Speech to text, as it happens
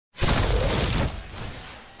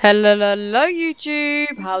Hello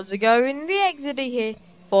YouTube, how's it going? The XD here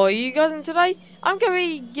for you guys, and today I'm going to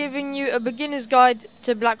be giving you a beginner's guide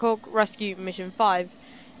to Black Hawk Rescue Mission 5.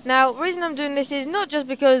 Now, the reason I'm doing this is not just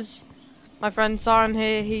because my friend Siren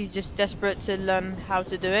here, he's just desperate to learn how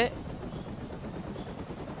to do it.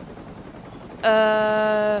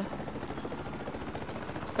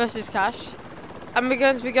 Versus Cash. And we're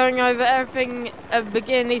going to be going over everything a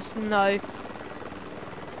beginner needs to know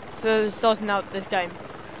for starting out this game.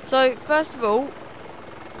 So, first of all,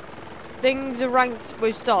 things are ranked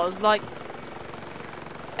with stars. Like,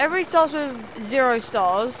 everybody starts with 0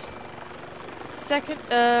 stars. Second,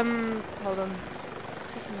 hold on.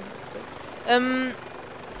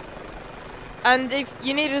 And if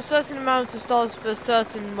you need a certain amount of stars for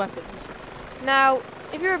certain weapons. Now,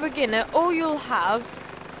 if you're a beginner, all you'll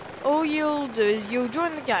do is you'll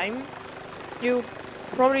join the game. You'll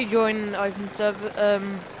probably join open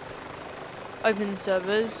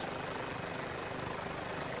servers.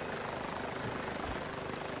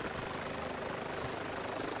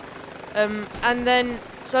 And then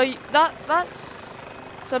so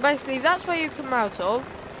basically that's where you come out of.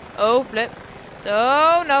 Oh flip!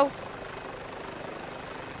 Oh no!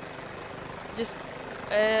 Just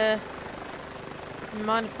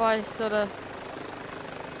mind if I sorta?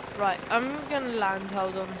 Right, I'm gonna land.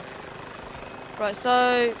 Hold on. Right,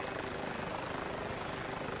 so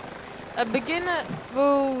a beginner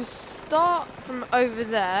will start from over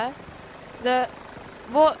there.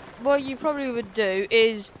 What you probably would do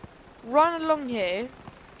is run along here.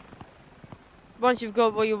 Once you've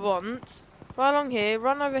got what you want, run along here,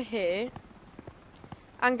 run over here,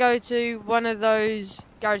 and go to one of those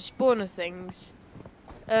garage spawner things.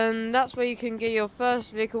 And that's where you can get your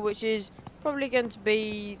first vehicle, which is probably going to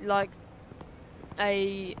be like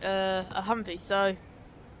a Humvee.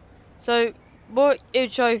 So what it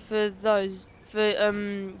would show for those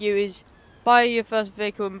you is buy your first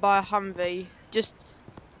vehicle and buy a Humvee.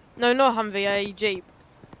 No, not a Humvee, a Jeep.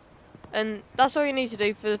 And that's all you need to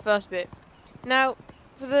do for the first bit. Now,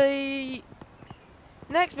 for the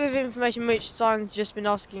next bit of information which Simon's just been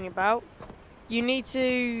asking about, you need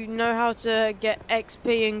to know how to get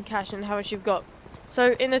XP and cash and how much you've got.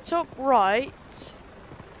 So in the top right,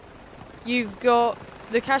 you've got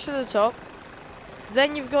the cash at the top.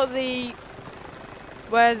 Then you've got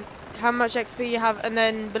how much XP you have, and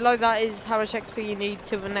then below that is how much XP you need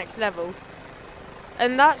to the next level.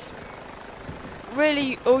 And that's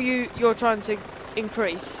really all you're trying to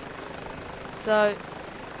increase. So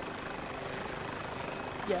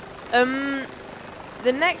yeah.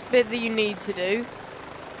 The next bit that you need to do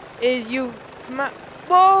is you come out.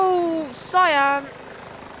 Whoa, Cyan!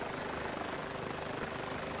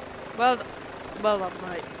 Well done,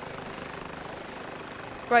 mate.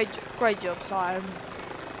 Great job, Cyan.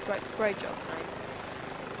 Great job, mate.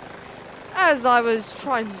 As I was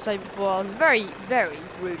trying to say before, I was very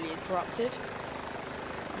rudely interrupted.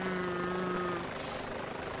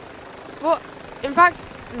 What? In fact,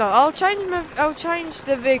 no. I'll change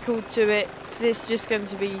the vehicle to it because it's just going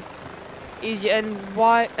to be easier.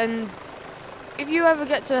 And if you ever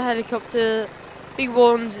get to a helicopter, be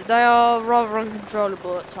warned, they are rather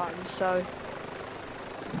uncontrollable at times. So,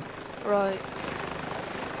 right.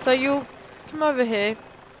 So you'll come over here,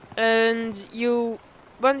 and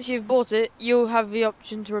once you've bought it, you'll have the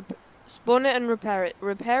option to spawn it and repair it.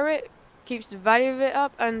 Repair it keeps the value of it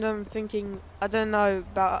up, and I'm thinking, I don't know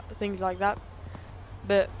about things like that,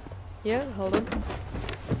 but yeah, hold on.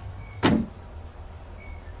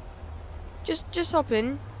 Just hop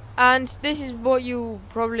in, and this is what you'll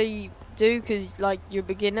probably do because like you're a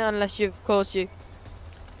beginner, unless you of course you.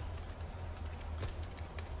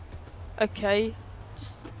 Okay,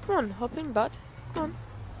 just come on, hop in, bud. Come on,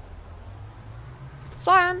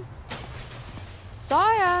 Cyan.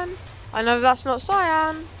 Cyan. I know that's not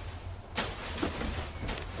Cyan.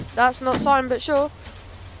 That's not Cyan, but sure.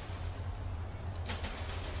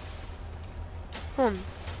 Come on.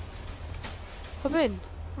 Hop in.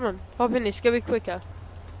 Come on. Hop in. It's gonna be quicker.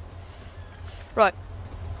 Right.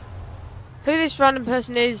 Who this random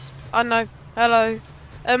person is, I don't know. Hello.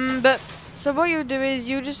 But so what you'll do is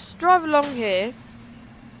you'll just drive along here.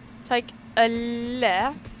 Take a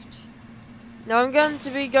left. Now I'm going to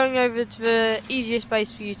be going over to the easiest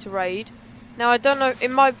base for you to raid. Now I don't know,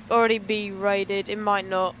 it might already be raided, it might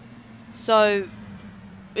not. So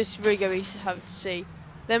it's really going to have to see.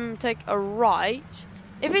 Then take a right.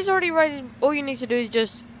 If it's already raided, all you need to do is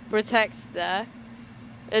just protect there.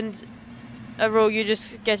 And overall you're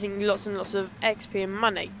just getting lots and lots of XP and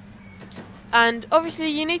money. And obviously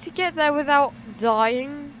you need to get there without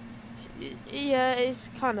dying. Yeah, it's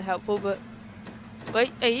kind of helpful, but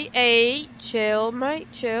Wait, hey, chill,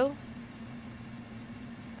 mate, chill.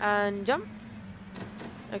 And jump.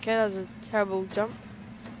 Okay, that was a terrible jump.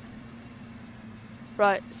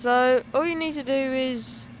 Right, so all you need to do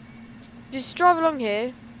is just drive along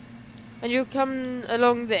here, and you'll come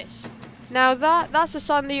along this. Now that's a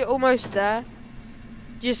sign that you're almost there.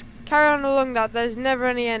 Just carry on along that. There's never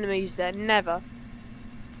any enemies there, never.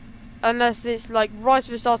 Unless it's like right at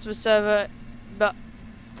the start of the server, but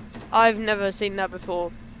I've never seen that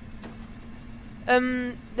before.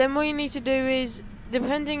 Then what you need to do is,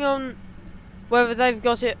 depending on whether they've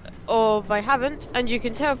got it or they haven't, and you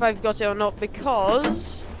can tell if they've got it or not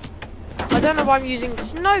because I don't know why I'm using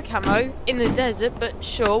snow camo in the desert, but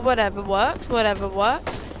sure, whatever works, whatever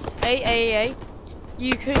works.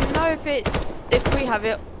 You can know if we have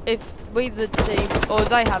it, if we the team or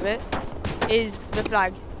they have it, is the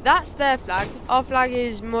flag. That's their flag. Our flag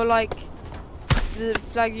is more like the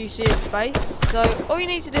flag you see at the base. So all you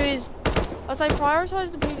need to do is, I'd say,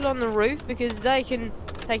 prioritise the people on the roof because they can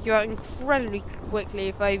take you out incredibly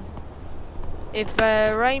quickly if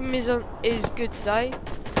their aim is good today.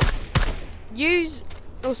 Use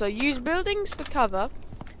buildings for cover.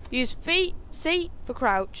 Use C for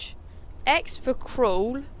crouch, X for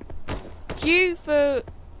crawl, Q for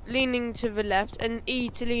leaning to the left, and E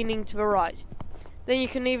to leaning to the right. Then you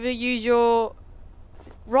can either use your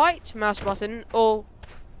right mouse button, or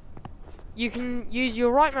you can use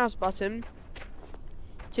your right mouse button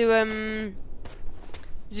to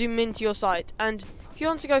zoom into your sight. And if you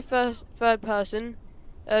want to go third person,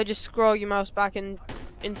 just scroll your mouse back and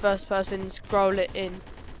in first person scroll it in.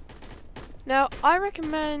 Now I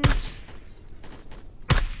recommend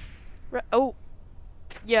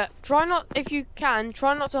try not, if you can,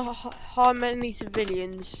 try not to harm any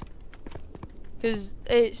civilians, because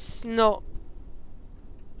it's not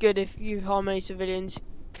good if you harm any civilians.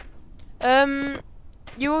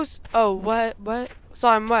 You also, where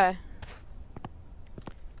Cyan,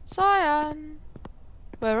 Cyan,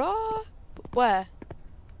 where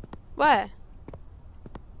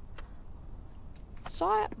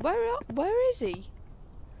Cyan, where is he?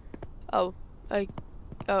 Oh,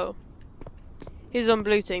 he's on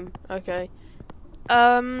blue team. Okay.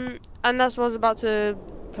 And that's what I was about to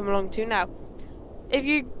come along to now. If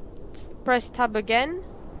you press tab again,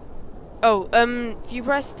 if you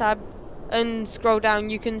press tab and scroll down,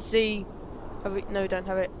 you can see. No, we don't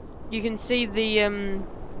have it. You can see the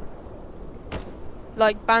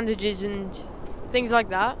like bandages and things like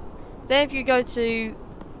that. Then if you go to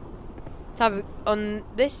tab on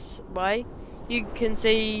this way, you can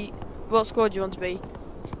see what squad you want to be.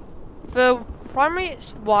 For primary it's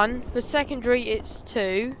 1, for secondary it's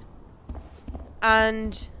 2,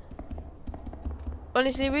 and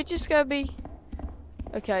honestly we're just gonna be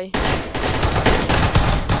okay.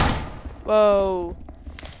 Whoa.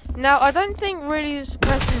 Now I don't think really the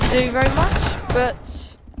suppressors do very much, but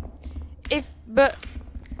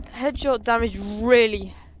headshot damage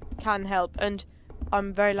really can help, and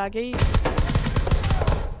I'm very laggy,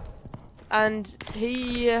 and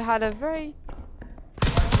he had a very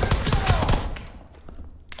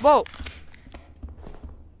whoa.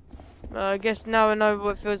 I guess now I know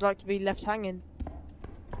what it feels like to be left hanging.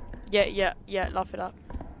 Yeah, laugh it up.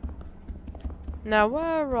 Now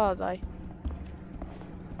where are they?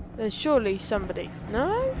 There's surely somebody.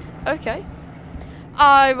 No? Okay.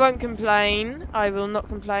 I won't complain. I will not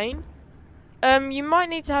complain. You might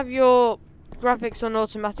need to have your graphics on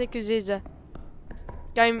automatic, because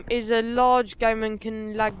game is a large game and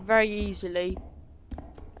can lag very easily.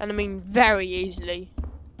 And I mean very easily.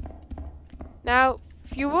 Now,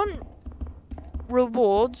 if you want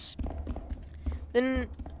rewards, then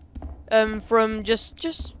from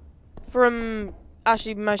just from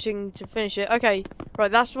actually managing to finish it. Okay,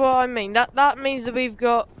 right, that's what I mean. That means that we've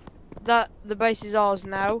got that the base is ours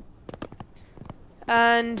now.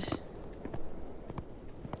 And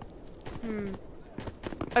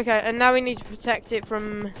okay, and now we need to protect it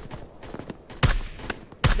from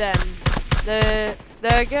them. They're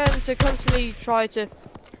going to constantly try to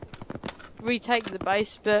retake the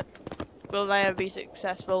base, but will they ever be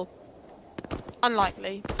successful?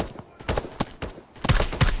 Unlikely.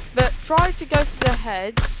 But try to go for the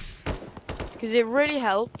heads, because it really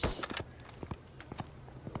helps,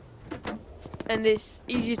 and it's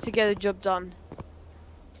easier to get the job done.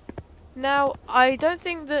 Now, I don't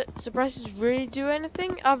think that suppressors really do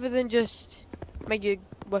anything other than just make your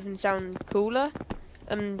weapon sound cooler,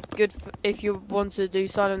 and good if you want to do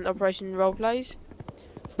silent operation roleplays.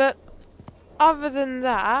 But other than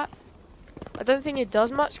that, I don't think it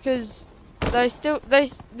does much, because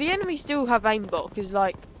the enemies still have aimbot, because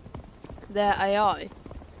like they're AI.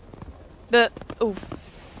 But Oh,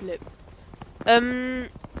 flip. But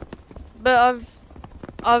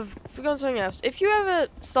I've forgotten something else. If you ever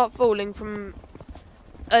start falling from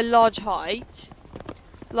a large height,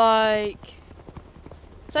 like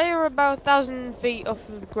say you're about 1,000 feet off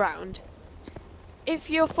the ground, if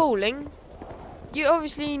you're falling, you're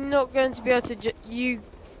obviously not going to be able to.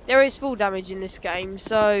 There is fall damage in this game,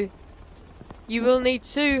 so you will need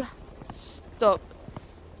to stop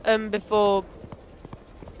before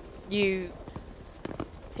you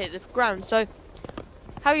hit the ground. So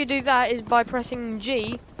how you do that is by pressing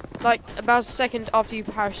G, like about a second after you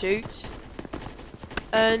parachute,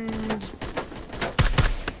 and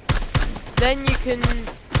then you can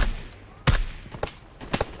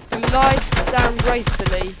glide down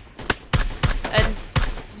gracefully, and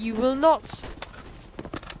you will not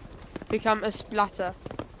become a splatter.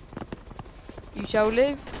 You shall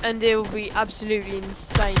live, and it will be absolutely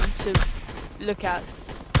insane to look at.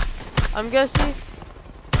 I'm gonna see.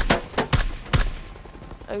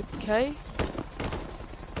 Okay.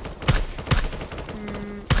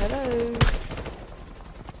 Hello.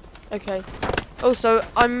 Okay. Also,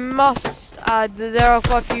 I must add that there are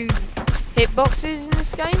quite a few hitboxes in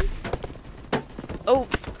this game. Oh,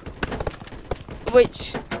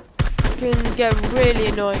 which can get really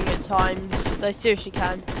annoying at times. They seriously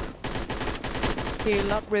can.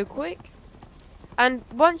 Heal up real quick. And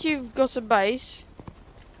once you've got a base,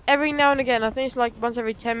 every now and again, I think it's like once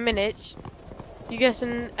every 10 minutes, you get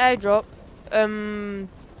an airdrop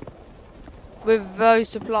with those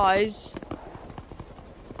supplies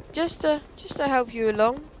just to help you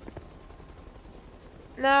along.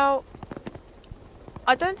 Now,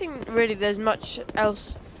 I don't think really there's much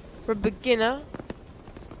else for a beginner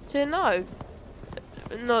to know.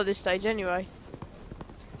 Not at this stage anyway.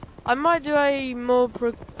 I might do a more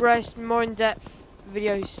progressed, more in-depth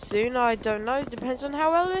video soon. I don't know. Depends on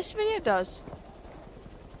how well this video does.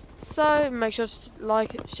 So make sure to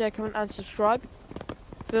like, share, comment, and subscribe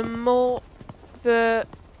for more for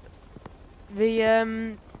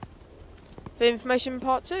information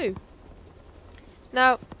part 2.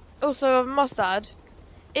 Now, also I must add,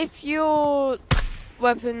 if your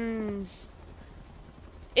weapons,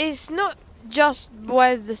 it's not just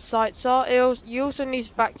where the sights are. You also need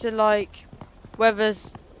to factor like whether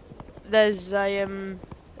there's a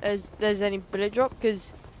there's any bullet drop,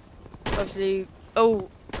 because obviously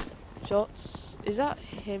shots. Is that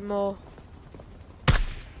him or?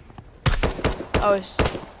 Oh, it's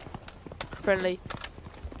friendly.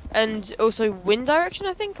 And also wind direction,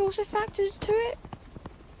 I think, also factors to it,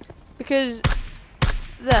 because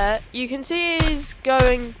there you can see it is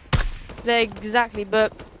going there exactly,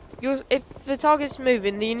 but if the target's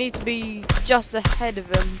moving, then you need to be just ahead of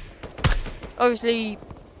them. Obviously,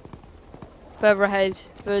 further ahead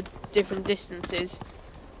for different distances.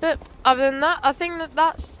 But other than that, I think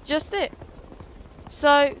that's just it.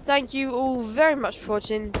 So, thank you all very much for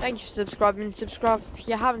watching. Thank you for subscribing. Subscribe if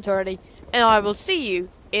you haven't already. And I will see you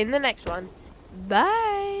in the next one.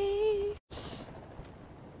 Bye!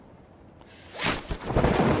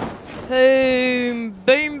 Boom!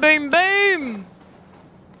 Boom, boom, boom!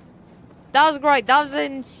 That was great.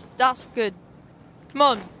 That's good. Come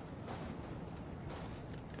on.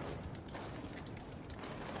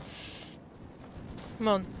 Come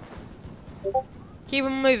on. Keep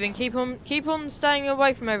on moving. Keep on staying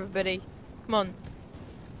away from everybody. Come on.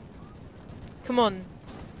 Come on.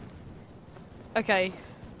 Okay.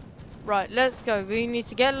 Right, let's go. We need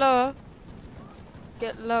to get lower.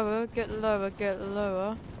 Get lower, get lower, get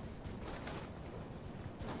lower.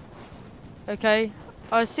 Okay.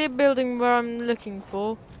 I see a building where I'm looking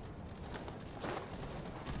for.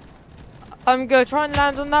 I'm gonna try and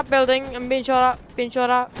land on that building. I'm being shot at. Being shot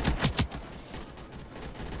at.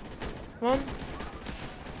 Come on.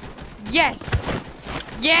 Yes!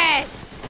 Yes!